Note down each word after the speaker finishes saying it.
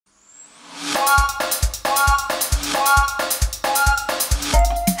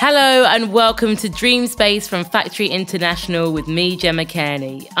Hello and welcome to Dream Space from Factory International with me, Gemma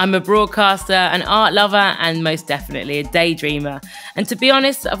Kearney. I'm a broadcaster, an art lover, and most definitely a daydreamer. And to be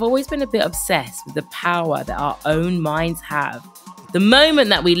honest, I've always been a bit obsessed with the power that our own minds have. The moment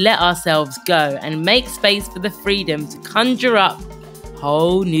that we let ourselves go and make space for the freedom to conjure up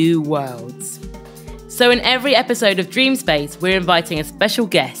whole new worlds. So in every episode of Dream Space, we're inviting a special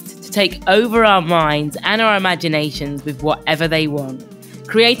guest to take over our minds and our imaginations with whatever they want,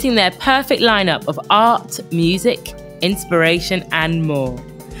 creating their perfect lineup of art, music, inspiration, and more.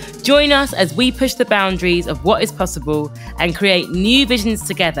 Join us as we push the boundaries of what is possible and create new visions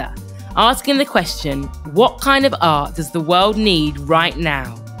together, asking the question, what kind of art does the world need right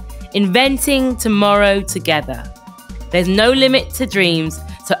now? Inventing tomorrow together. There's no limit to dreams,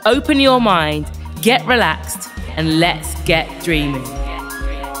 so open your mind, get relaxed, and let's get dreaming.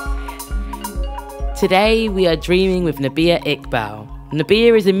 Today, we are dreaming with Nabihah Iqbal.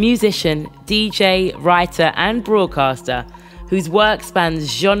 Nabihah is a musician, DJ, writer, and broadcaster whose work spans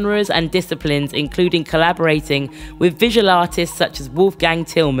genres and disciplines, including collaborating with visual artists such as Wolfgang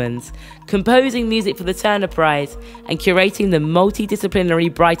Tillmans, composing music for the Turner Prize, and curating the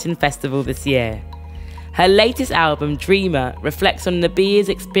multidisciplinary Brighton Festival this year. Her latest album, Dreamer, reflects on Nabihah's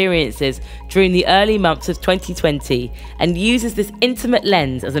experiences during the early months of 2020 and uses this intimate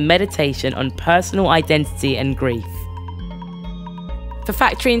lens as a meditation on personal identity and grief. For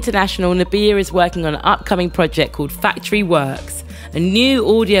Factory International, Nabihah is working on an upcoming project called Factory Works, a new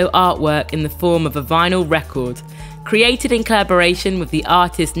audio artwork in the form of a vinyl record, created in collaboration with the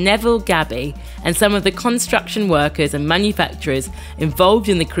artist Neville Gabie and some of the construction workers and manufacturers involved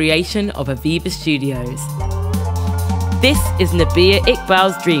in the creation of Aviva Studios. This is Nabihah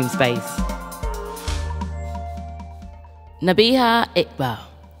Iqbal's Dream Space. Nabihah Iqbal,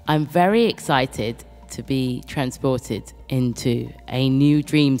 I'm very excited to be transported into a new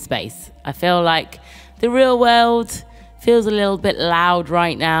dream space. I feel like the real world feels a little bit loud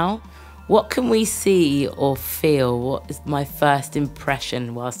right now. What can we see or feel? What is my first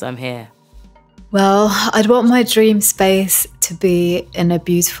impression whilst I'm here? Well, I'd want my dream space to be in a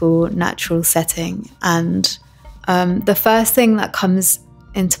beautiful natural setting. And the first thing that comes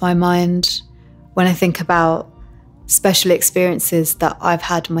into my mind when I think about special experiences that I've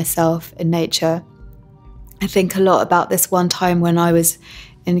had myself in nature, I think a lot about this one time when I was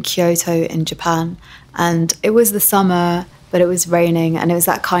in Kyoto in Japan, and it was the summer, but it was raining, and it was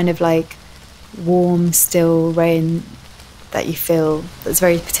that kind of like warm, still rain that you feel that's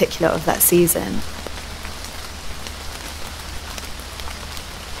very particular of that season.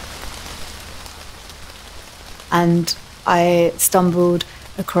 And I stumbled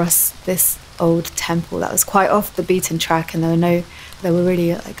across this old temple that was quite off the beaten track, and there were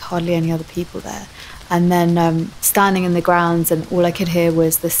really like hardly any other people there. And then standing in the grounds, and all I could hear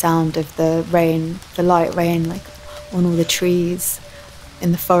was the sound of the rain, the light rain, like on all the trees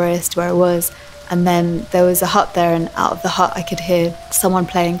in the forest where I was. And then there was a hut there, and out of the hut I could hear someone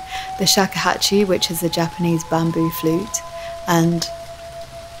playing the shakuhachi, which is a Japanese bamboo flute. And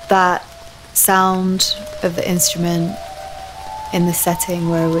that sound of the instrument in the setting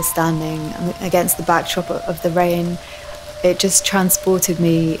where I was standing against the backdrop of the rain, it just transported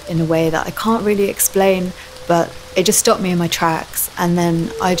me in a way that I can't really explain, but it just stopped me in my tracks. And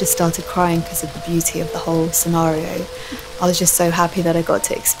then I just started crying because of the beauty of the whole scenario. I was just so happy that I got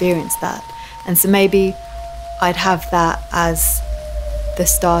to experience that. And so maybe I'd have that as the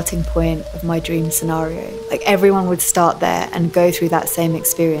starting point of my dream scenario. Like everyone would start there and go through that same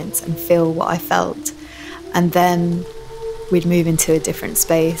experience and feel what I felt. And then we'd move into a different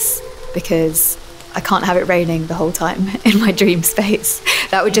space, because I can't have it raining the whole time in my dream space.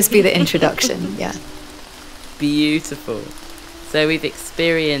 That would just be the introduction, yeah. Beautiful. So we've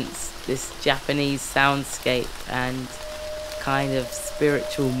experienced this Japanese soundscape and kind of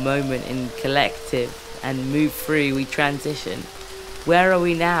spiritual moment in collective, and move through, we transition. Where are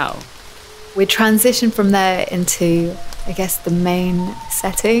we now? We transition from there into, I guess, the main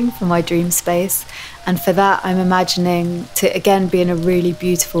setting for my dream space. And for that, I'm imagining to, again, be in a really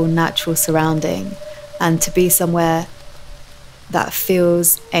beautiful natural surrounding, and to be somewhere that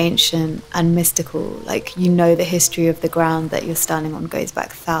feels ancient and mystical. Like, you know, the history of the ground that you're standing on goes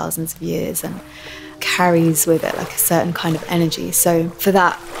back thousands of years and carries with it like a certain kind of energy. So for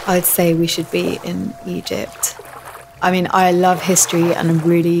that, I'd say we should be in Egypt. I mean, I love history, and I'm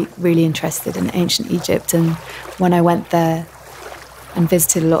really, really interested in ancient Egypt. And when I went there and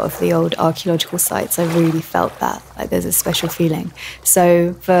visited a lot of the old archaeological sites, I really felt that, like there's a special feeling.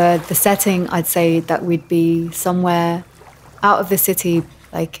 So for the setting, I'd say that we'd be somewhere out of the city,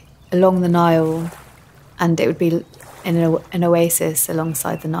 like along the Nile, and it would be in an oasis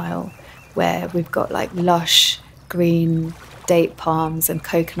alongside the Nile, where we've got like lush green date palms and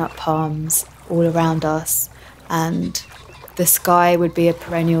coconut palms all around us, and the sky would be a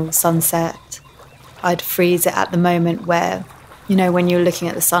perennial sunset. I'd freeze it at the moment where, you know, when you're looking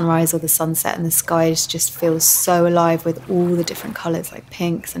at the sunrise or the sunset and the sky just feels so alive with all the different colours, like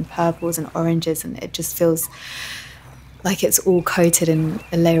pinks and purples and oranges, and it just feels like it's all coated in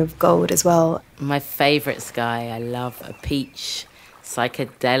a layer of gold as well. My favourite sky, I love a peach,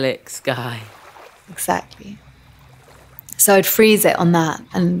 psychedelic sky. Exactly. So I'd freeze it on that,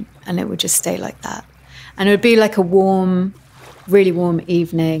 and it would just stay like that. And it would be like a warm, really warm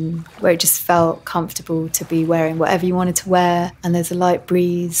evening where it just felt comfortable to be wearing whatever you wanted to wear, and there's a light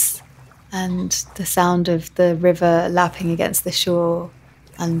breeze and the sound of the river lapping against the shore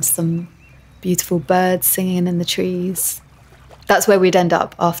and some beautiful birds singing in the trees. That's where we'd end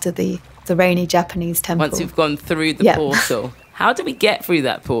up after the rainy Japanese temple. Once you've gone through the portal. How do we get through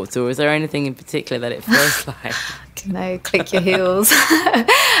that portal? Is there anything in particular that it feels like? You know, click your heels.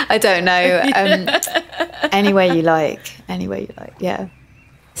 I don't know. Any way you like, yeah.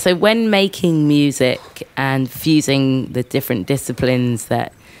 So when making music and fusing the different disciplines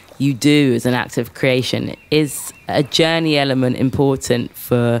that you do as an act of creation, is a journey element important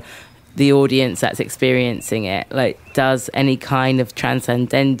for the audience that's experiencing it? Like, does any kind of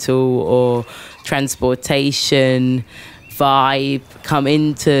transcendental or transportation vibe come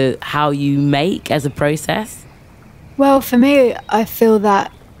into how you make as a process? Well, for me, I feel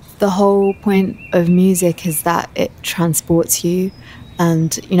that the whole point of music is that it transports you,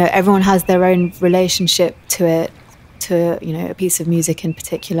 and, you know, everyone has their own relationship to it, to, you know, a piece of music in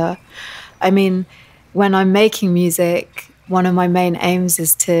particular. I mean, when I'm making music, one of my main aims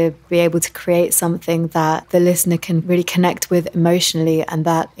is to be able to create something that the listener can really connect with emotionally, and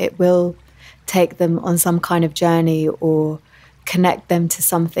that it will take them on some kind of journey or connect them to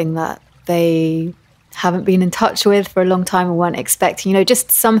something that they haven't been in touch with for a long time or weren't expecting. You know,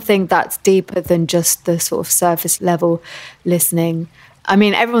 just something that's deeper than just the sort of surface level listening. I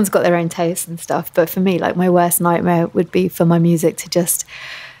mean, everyone's got their own tastes and stuff, but for me, like, my worst nightmare would be for my music to just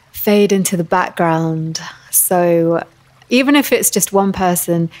fade into the background. So even if it's just one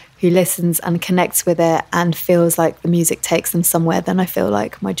person who listens and connects with it and feels like the music takes them somewhere, then I feel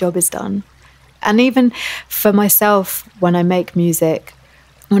like my job is done. And even for myself, when I make music,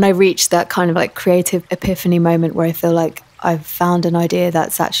 when I reach that kind of like creative epiphany moment where I feel like I've found an idea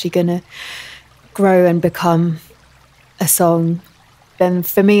that's actually going to grow and become a song, then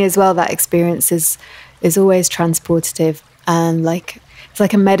for me as well, that experience is always transportative, and like it's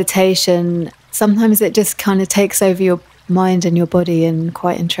like a meditation. Sometimes it just kind of takes over your mind and your body in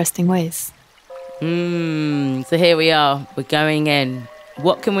quite interesting ways. So here we are, we're going in.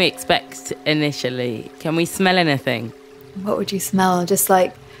 What can we expect initially? Can we smell anything? What would you smell? Just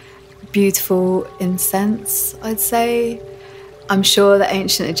like beautiful incense, I'd say. I'm sure the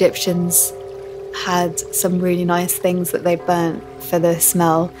ancient Egyptians had some really nice things that they burnt for the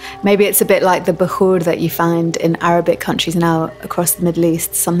smell. Maybe it's a bit like the burgled that you find in Arabic countries now across the Middle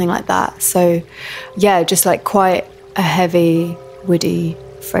East, something like that. So yeah, just like quite a heavy, woody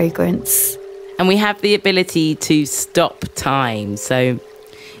fragrance. And we have the ability to stop time. So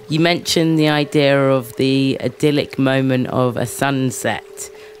you mentioned the idea of the idyllic moment of a sunset,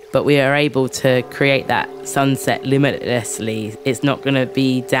 but we are able to create that sunset limitlessly. It's not going to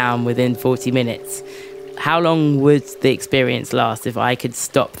be down within 40 minutes. How long would the experience last if I could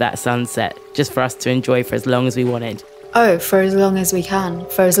stop that sunset just for us to enjoy for as long as we wanted? Oh, for as long as we can,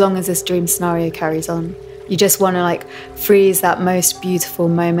 for as long as this dream scenario carries on. You just want to like freeze that most beautiful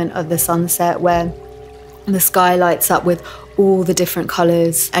moment of the sunset where the sky lights up with all the different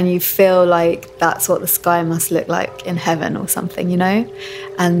colours and you feel like that's what the sky must look like in heaven or something, you know?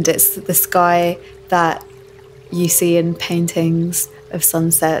 And it's the sky that you see in paintings of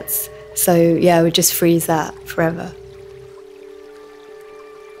sunsets. So yeah, we just freeze that forever.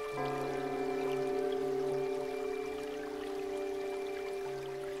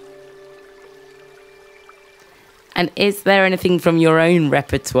 And is there anything from your own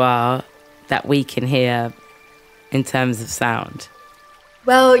repertoire that we can hear in terms of sound?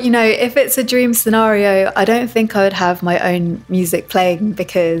 Well, you know, if it's a dream scenario, I don't think I would have my own music playing,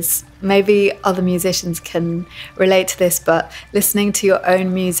 because maybe other musicians can relate to this, but listening to your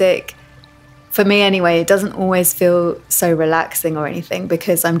own music, for me anyway, it doesn't always feel so relaxing or anything,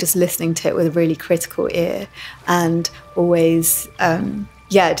 because I'm just listening to it with a really critical ear and always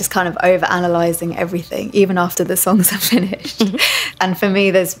just kind of over-analysing everything, even after the songs are finished. And for me,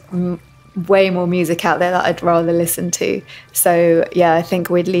 there's way more music out there that I'd rather listen to. So yeah, I think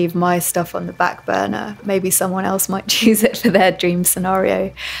we'd leave my stuff on the back burner. Maybe someone else might choose it for their dream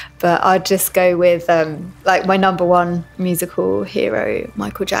scenario, but I'd just go with like my number one musical hero,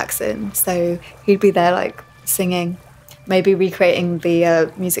 Michael Jackson. So he'd be there like singing, maybe recreating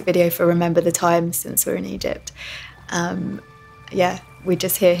the music video for Remember the Time, since we're in Egypt. Yeah, we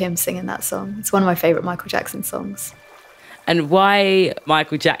just hear him singing that song. It's one of my favourite Michael Jackson songs. And why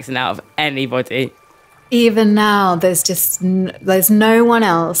Michael Jackson out of anybody? Even now, there's no one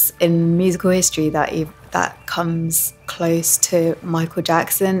else in musical history that comes close to Michael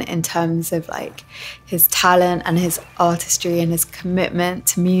Jackson in terms of like his talent and his artistry and his commitment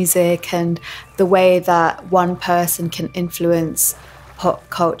to music and the way that one person can influence pop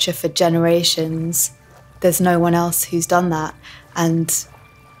culture for generations. There's no one else who's done that. And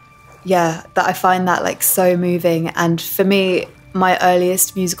yeah, that I find that like so moving. And for me, my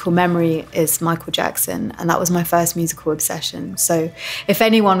earliest musical memory is Michael Jackson, and that was my first musical obsession. So if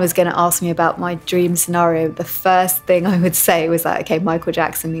anyone was going to ask me about my dream scenario, the first thing I would say was that, okay, Michael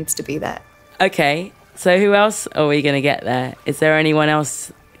Jackson needs to be there. Okay, so who else are we going to get there? Is there anyone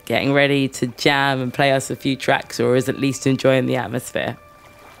else getting ready to jam and play us a few tracks, or is at least enjoying the atmosphere?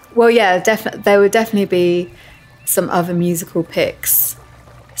 Well, yeah, there would definitely be some other musical picks,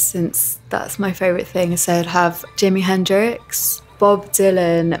 since that's my favourite thing. So I'd have Jimi Hendrix, Bob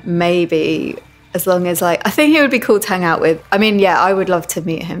Dylan, maybe, as long as like, I think he would be cool to hang out with. I mean, yeah, I would love to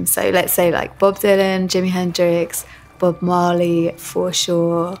meet him. So let's say like Bob Dylan, Jimi Hendrix, Bob Marley, for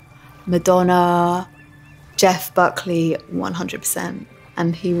sure, Madonna, Jeff Buckley, 100%.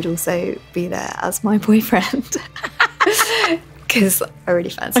 And he would also be there as my boyfriend because I really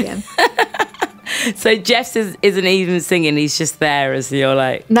fancy him. So Jeff isn't even singing, he's just there as you're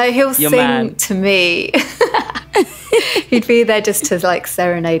like... No, he'll sing man. To me. He'd be there just to like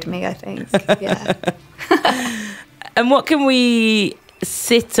serenade me, I think. Yeah. And what can we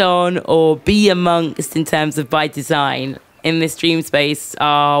sit on or be amongst in terms of by design? In this dream space,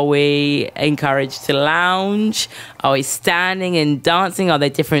 are we encouraged to lounge? Are we standing and dancing? Are there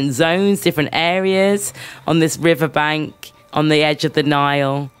different zones, different areas on this riverbank, on the edge of the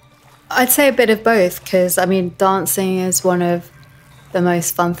Nile? I'd say a bit of both, because, I mean, dancing is one of the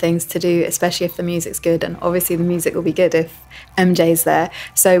most fun things to do, especially if the music's good. And obviously the music will be good if MJ's there.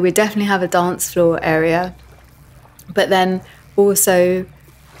 So we definitely have a dance floor area. But then also,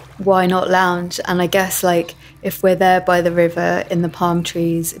 why not lounge? And I guess, like, if we're there by the river in the palm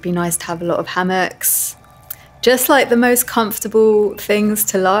trees, it'd be nice to have a lot of hammocks. Just, like, the most comfortable things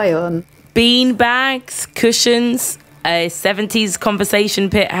to lie on. Bean bags, cushions. A 70s conversation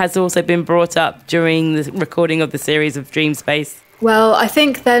pit has also been brought up during the recording of the series of Dream Space. Well, I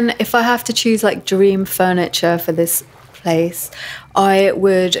think then if I have to choose like dream furniture for this place, I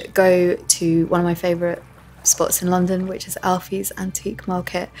would go to one of my favourite spots in London, which is Alfie's Antique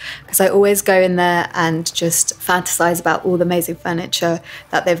Market, because I always go in there and just fantasize about all the amazing furniture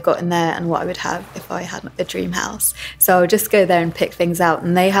that they've got in there and what I would have if I had a dream house. So I'll just go there and pick things out,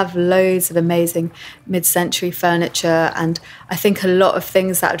 and they have loads of amazing mid-century furniture, and I think a lot of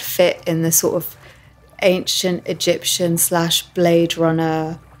things that would fit in the sort of ancient Egyptian / Blade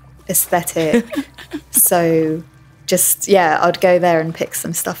Runner aesthetic. So just, yeah, I'd go there and pick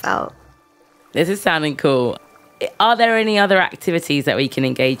some stuff out. This is sounding cool. Are there any other activities that we can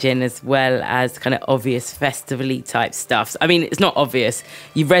engage in as well as kind of obvious festival-y type stuff? I mean, it's not obvious.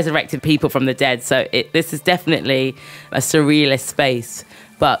 You've resurrected people from the dead, so this is definitely a surrealist space.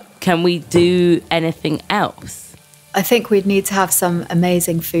 But can we do anything else? I think we'd need to have some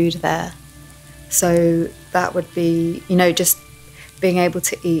amazing food there. So that would be, you know, just being able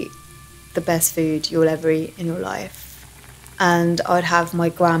to eat the best food you'll ever eat in your life. And I'd have my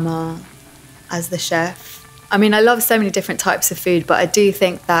grandma as the chef. I mean, I love so many different types of food, but I do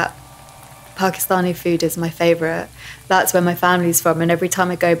think that Pakistani food is my favourite. That's where my family's from, and every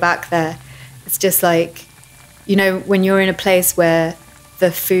time I go back there, it's just like, you know, when you're in a place where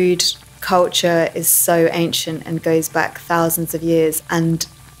the food culture is so ancient and goes back thousands of years, and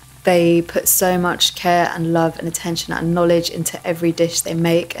they put so much care and love and attention and knowledge into every dish they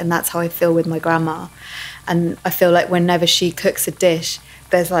make, and that's how I feel with my grandma. And I feel like whenever she cooks a dish,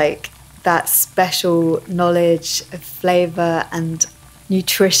 there's like that special knowledge of flavour and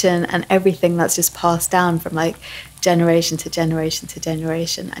nutrition and everything that's just passed down from like generation to generation to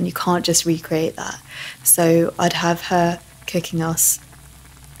generation, and you can't just recreate that. So I'd have her cooking us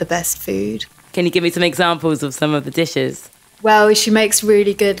the best food. Can you give me some examples of some of the dishes? Well, she makes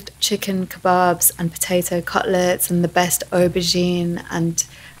really good chicken kebabs and potato cutlets and the best aubergine and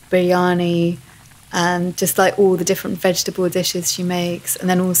biryani and just like all the different vegetable dishes she makes. And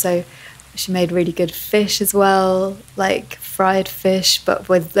then also She made really good fish as well, like fried fish, but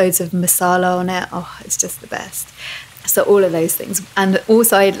with loads of masala on it. Oh, it's just the best. So all of those things. And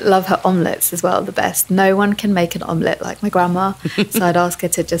also I love her omelettes as well, the best. No one can make an omelette like my grandma. So I'd ask her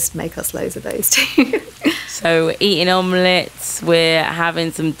to just make us loads of those too. So eating omelettes, we're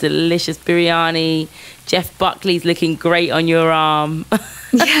having some delicious biryani. Jeff Buckley's looking great on your arm.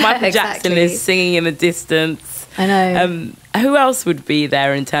 Yeah, Michael Jackson is singing in the distance. I know. Who else would be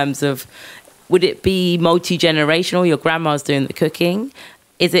there in terms of, would it be multi-generational? Your grandma's doing the cooking.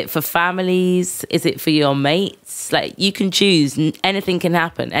 Is it for families? Is it for your mates? Like, you can choose. Anything can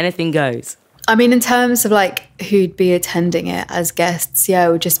happen. Anything goes. I mean, in terms of like who'd be attending it as guests, yeah,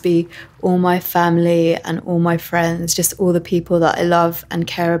 it would just be all my family and all my friends, just all the people that I love and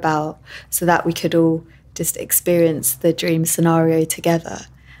care about, so that we could all just experience the dream scenario together.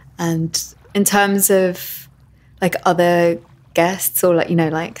 And in terms of like other guests or like, you know,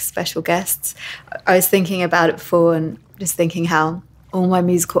 like special guests, I was thinking about it before and just thinking how all my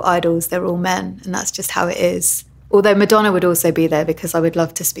musical idols, they're all men, and that's just how it is. Although Madonna would also be there because I would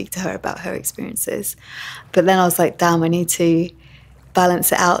love to speak to her about her experiences. But then I was like, damn, I need to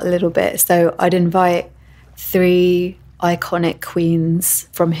balance it out a little bit. So I'd invite 3 iconic queens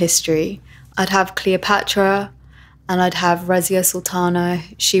from history. I'd have Cleopatra and I'd have Razia Sultana.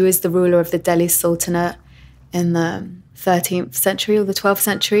 She was the ruler of the Delhi Sultanate in the 13th century or the 12th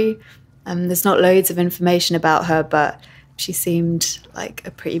century. There's not loads of information about her, but she seemed like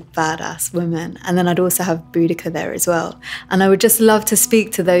a pretty badass woman. And then I'd also have Boudica there as well. And I would just love to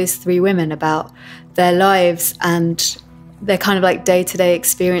speak to those 3 women about their lives and their kind of like day-to-day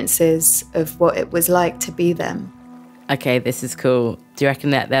experiences of what it was like to be them. Okay, this is cool. Do you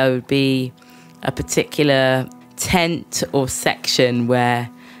reckon that there would be a particular tent or section where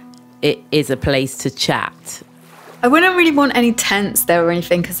it is a place to chat? I wouldn't really want any tents there or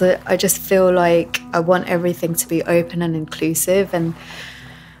anything, because I just feel like I want everything to be open and inclusive. And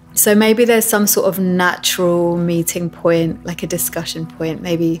so maybe there's some sort of natural meeting point, like a discussion point,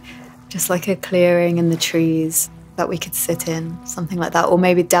 maybe just like a clearing in the trees that we could sit in, something like that. Or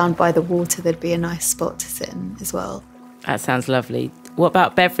maybe down by the water, there'd be a nice spot to sit in as well. That sounds lovely. What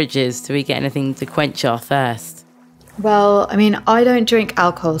about beverages? Do we get anything to quench our thirst? Well, I mean, I don't drink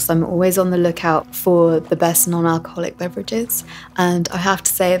alcohol, so I'm always on the lookout for the best non-alcoholic beverages. And I have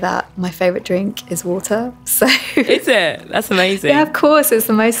to say that my favourite drink is water. So Is it? That's amazing. Yeah, of course. It's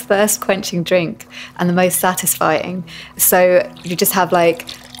the most thirst-quenching drink and the most satisfying. So you just have like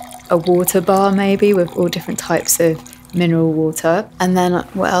a water bar maybe with all different types of mineral water. And then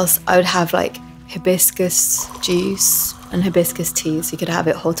what else? I would have like hibiscus juice and hibiscus tea, so you could have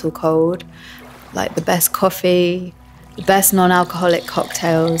it hot or cold. Like the best coffee, the best non-alcoholic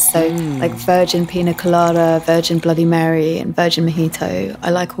cocktails, so like virgin pina colada, virgin Bloody Mary and virgin mojito. I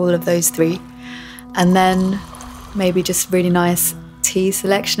like all of those 3. And then maybe just really nice tea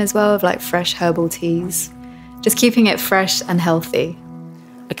selection as well, of like fresh herbal teas. Just keeping it fresh and healthy.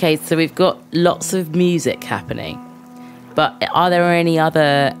 Okay, so we've got lots of music happening, but are there any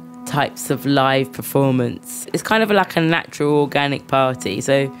other types of live performance? It's kind of like a natural organic party,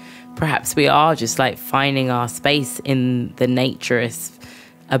 so perhaps we are just like finding our space in the naturist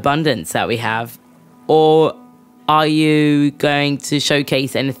abundance that we have. Or are you going to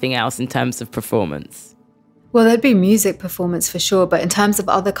showcase anything else in terms of performance? Well, there'd be music performance for sure, but in terms of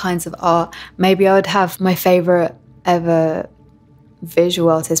other kinds of art, maybe I would have my favourite ever visual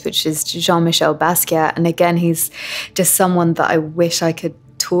artist, which is Jean-Michel Basquiat. And again, he's just someone that I wish I could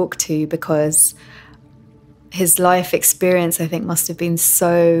talk to, because his life experience, I think, must have been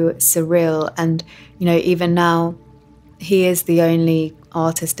so surreal. And, you know, even now, he is the only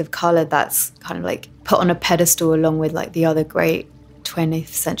artist of colour that's kind of like put on a pedestal along with like the other great 20th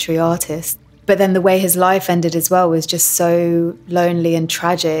century artists. But then the way his life ended as well was just so lonely and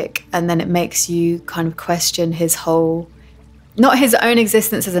tragic. And then it makes you kind of question his whole, not his own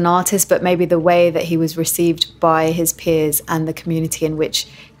existence as an artist, but maybe the way that he was received by his peers and the community in which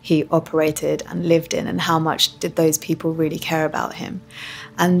he operated and lived in, and how much did those people really care about him.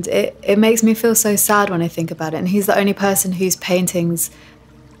 And it makes me feel so sad when I think about it. And he's the only person whose paintings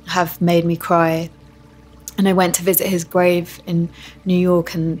have made me cry. And I went to visit his grave in New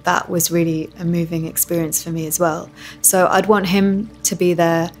York, and that was really a moving experience for me as well. So I'd want him to be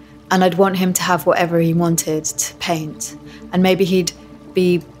there, and I'd want him to have whatever he wanted to paint. And maybe he'd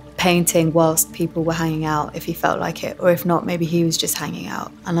be painting whilst people were hanging out if he felt like it, or if not, maybe he was just hanging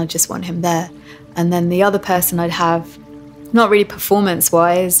out, and I just want him there. And then the other person I'd have, not really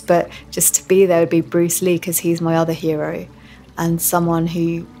performance-wise, but just to be there, would be Bruce Lee, because he's my other hero, and someone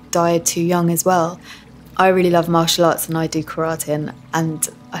who died too young as well. I really love martial arts, and I do karate, and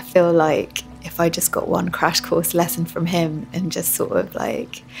I feel like if I just got one crash course lesson from him and just sort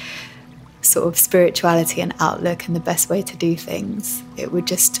of spirituality and outlook and the best way to do things, it would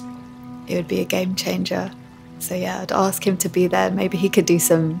be a game changer. So yeah, I'd ask him to be there. Maybe he could do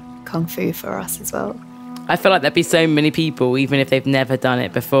some kung fu for us as well. I feel like there'd be so many people, even if they've never done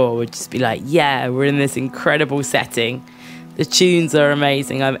it before, would just be like, yeah, we're in this incredible setting. The tunes are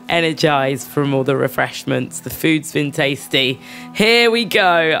amazing. I'm energized from all the refreshments. The food's been tasty. Here we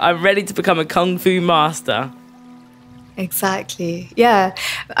go. I'm ready to become a kung fu master. Exactly. Yeah.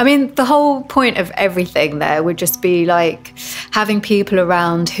 I mean, the whole point of everything there would just be like having people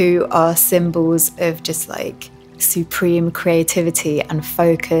around who are symbols of just like supreme creativity and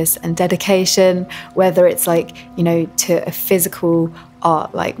focus and dedication, whether it's like, you know, to a physical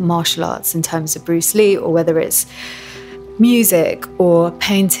art like martial arts in terms of Bruce Lee, or whether it's music or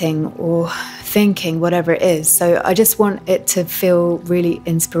painting or thinking, whatever it is. So I just want it to feel really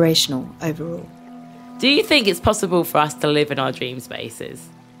inspirational overall. Do you think it's possible for us to live in our dream spaces?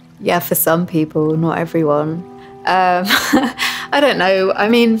 Yeah, for some people, not everyone. I don't know. I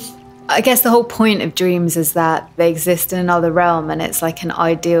mean, I guess the whole point of dreams is that they exist in another realm, and it's like an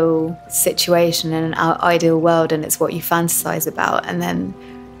ideal situation in an ideal world, and it's what you fantasize about. And then,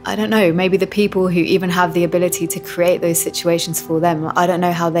 I don't know, maybe the people who even have the ability to create those situations for them, I don't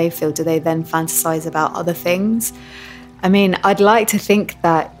know how they feel. Do they then fantasize about other things? I mean, I'd like to think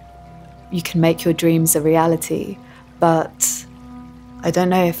that you can make your dreams a reality, but I don't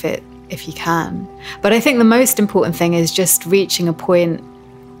know if you can. But I think the most important thing is just reaching a point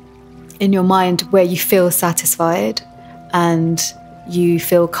in your mind where you feel satisfied and you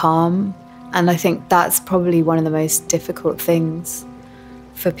feel calm. And I think that's probably one of the most difficult things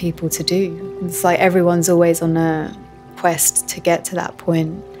for people to do. It's like everyone's always on a quest to get to that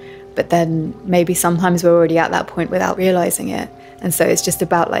point, but then maybe sometimes we're already at that point without realizing it. And so it's just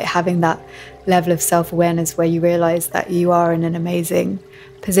about like having that level of self-awareness where you realize that you are in an amazing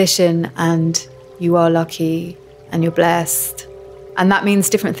position and you are lucky and you're blessed. And that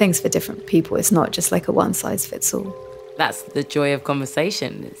means different things for different people. It's not just like a one-size-fits-all. That's the joy of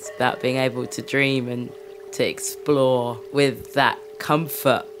conversation. It's about being able to dream and to explore with that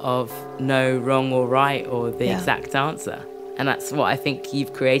comfort of no wrong or right or the exact answer. And that's what I think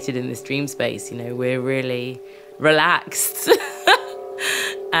you've created in this dream space. You know, we're really relaxed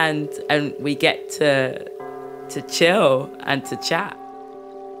and we get to chill and to chat.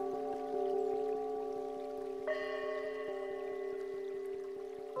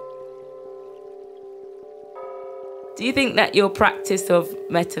 Do you think that your practice of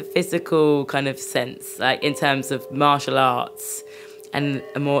metaphysical kind of sense, like in terms of martial arts and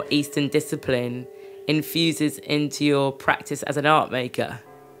a more Eastern discipline, infuses into your practice as an art maker?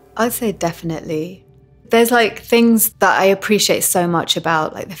 I'd say definitely. There's like things that I appreciate so much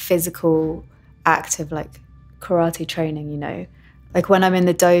about like the physical act of like karate training, you know, like when I'm in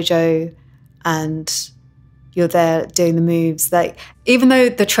the dojo and you're there doing the moves, like even though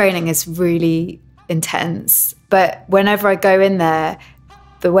the training is really intense, but whenever I go in there,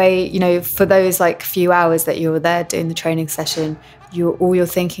 the way, you know, for those like few hours that you're there doing the training session, all you're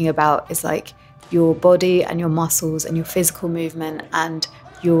thinking about is like your body and your muscles and your physical movement and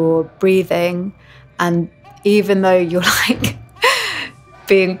your breathing. And even though you're like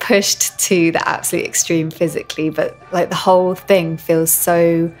being pushed to the absolute extreme physically, but like the whole thing feels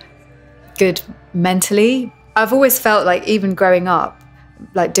so good mentally. I've always felt like even growing up,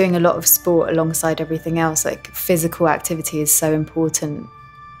 like doing a lot of sport alongside everything else, like physical activity is so important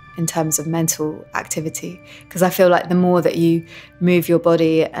in terms of mental activity, because I feel like the more that you move your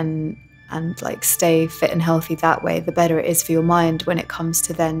body and like stay fit and healthy that way, the better it is for your mind when it comes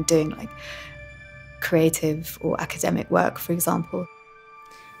to then doing like creative or academic work, for example.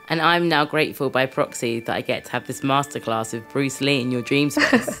 And I'm now grateful by proxy that I get to have this masterclass with Bruce Lee in your dream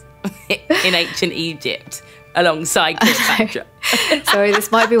space in ancient Egypt alongside Cleopatra. Sorry,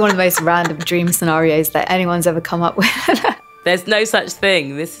 this might be one of the most random dream scenarios that anyone's ever come up with. There's no such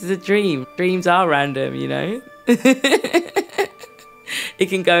thing. This is a dream. Dreams are random, you know? It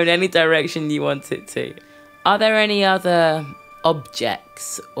can go in any direction you want it to. Are there any other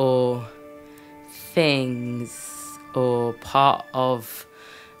objects or things or part of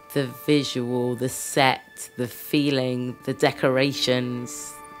the visual, the set, the feeling, the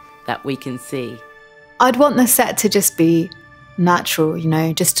decorations that we can see? I'd want the set to just be natural, you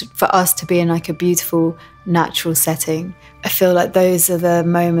know, just for us to be in like a beautiful, natural setting. I feel like those are the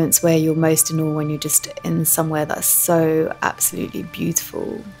moments where you're most in awe, when you're just in somewhere that's so absolutely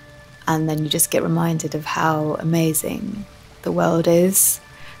beautiful. And then you just get reminded of how amazing the world is.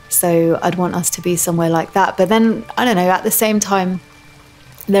 So I'd want us to be somewhere like that. But then, I don't know, at the same time,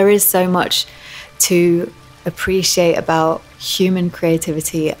 there is so much to appreciate about human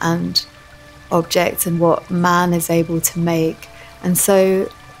creativity and objects and what man is able to make. And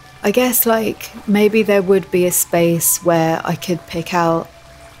so I guess like maybe there would be a space where I could pick out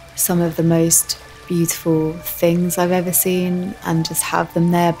some of the most beautiful things I've ever seen and just have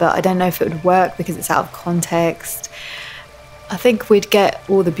them there, but I don't know if it would work because it's out of context. I think we'd get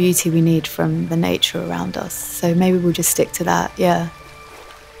all the beauty we need from the nature around us, so maybe we'll just stick to that. Yeah.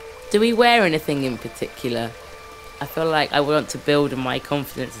 Do we wear anything in particular? I feel like I want to build my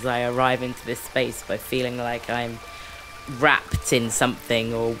confidence as I arrive into this space by feeling like I'm wrapped in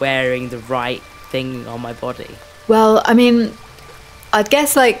something or wearing the right thing on my body. Well, I mean, I'd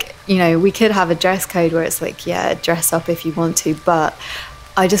guess like, you know, we could have a dress code where it's like, yeah, dress up if you want to, but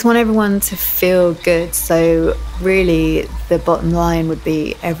I just want everyone to feel good. So really the bottom line would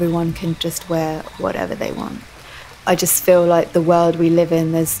be everyone can just wear whatever they want. I just feel like the world we live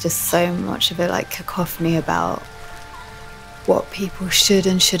in, there's just so much of it like cacophony about what people should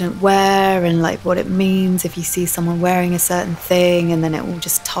and shouldn't wear and like what it means if you see someone wearing a certain thing, and then it all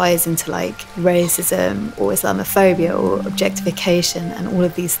just ties into like racism or Islamophobia or objectification and all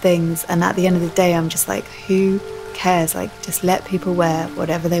of these things. And at the end of the day, I'm just like, who cares? Like, just let people wear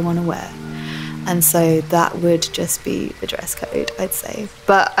whatever they want to wear. And so that would just be the dress code, I'd say.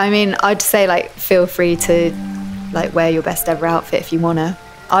 But I mean, I'd say like feel free to like wear your best ever outfit if you wanna.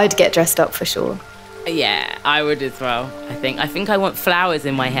 I'd get dressed up for sure. Yeah, I would as well. I think I want flowers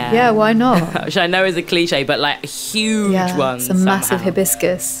in my hair. Yeah, why not? Which I know is a cliche, but like a huge one. Some massive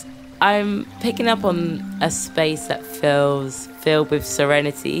hibiscus. I'm picking up on a space that feels filled with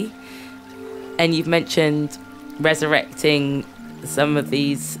serenity. And you've mentioned resurrecting some of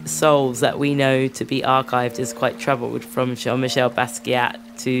these souls that we know to be archived as quite troubled, from Jean-Michel Basquiat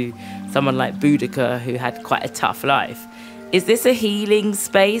to someone like Boudica, who had quite a tough life. Is this a healing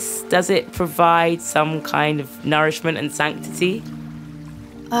space? Does it provide some kind of nourishment and sanctity?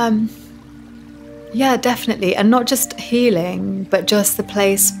 Yeah, definitely. And not just healing, but just the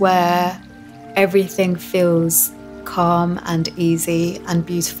place where everything feels calm and easy and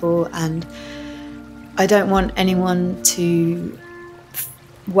beautiful. And I don't want anyone to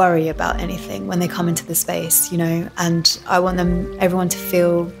worry about anything when they come into the space, you know, and I want everyone to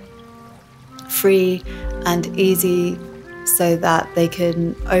feel free and easy, so that they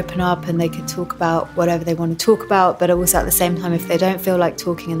can open up and they can talk about whatever they want to talk about. But also at the same time, if they don't feel like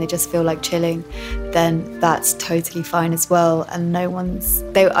talking and they just feel like chilling, then that's totally fine as well. And I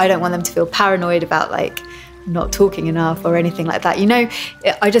don't want them to feel paranoid about like not talking enough or anything like that. You know,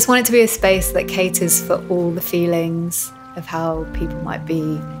 I just want it to be a space that caters for all the feelings of how people might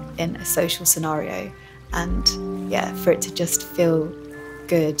be in a social scenario. And yeah, for it to just feel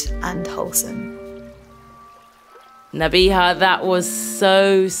good and wholesome. Nabihah, that was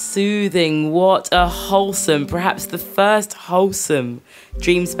so soothing. What a wholesome, perhaps the first wholesome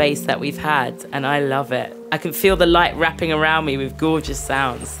dream space that we've had, and I love it. I can feel the light wrapping around me with gorgeous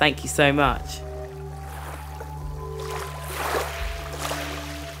sounds. Thank you so much.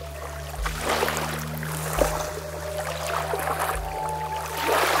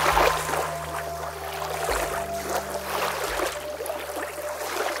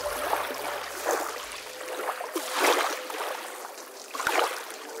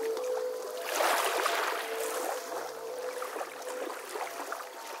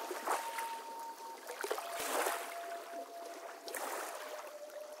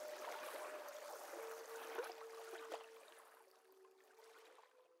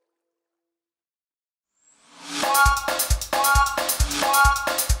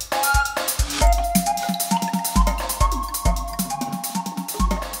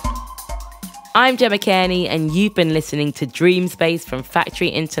 I'm Gemma Kearney, and you've been listening to Dream Space from Factory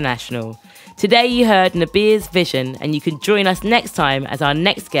International. Today you heard Nabihah's vision, and you can join us next time as our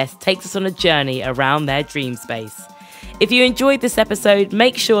next guest takes us on a journey around their dream space. If you enjoyed this episode,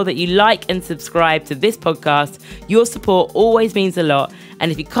 make sure that you like and subscribe to this podcast. Your support always means a lot.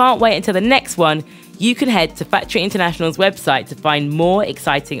 And if you can't wait until the next one, you can head to Factory International's website to find more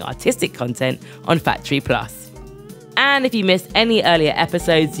exciting artistic content on Factory Plus. And if you missed any earlier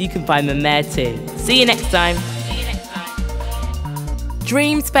episodes, you can find them there too. See you next time.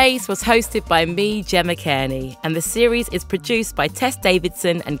 Dream Space was hosted by me, Gemma Kearney, and the series is produced by Tess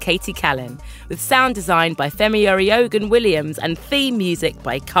Davidson and Katie Callan, with sound design by Femi Oriogun Williams and theme music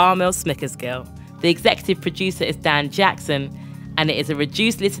by Carmel Smickersgill. The executive producer is Dan Jackson, and it is a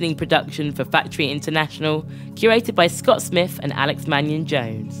reduced listening production for Factory International, curated by Scott Smith and Alex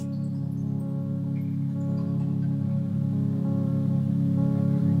Mannion-Jones.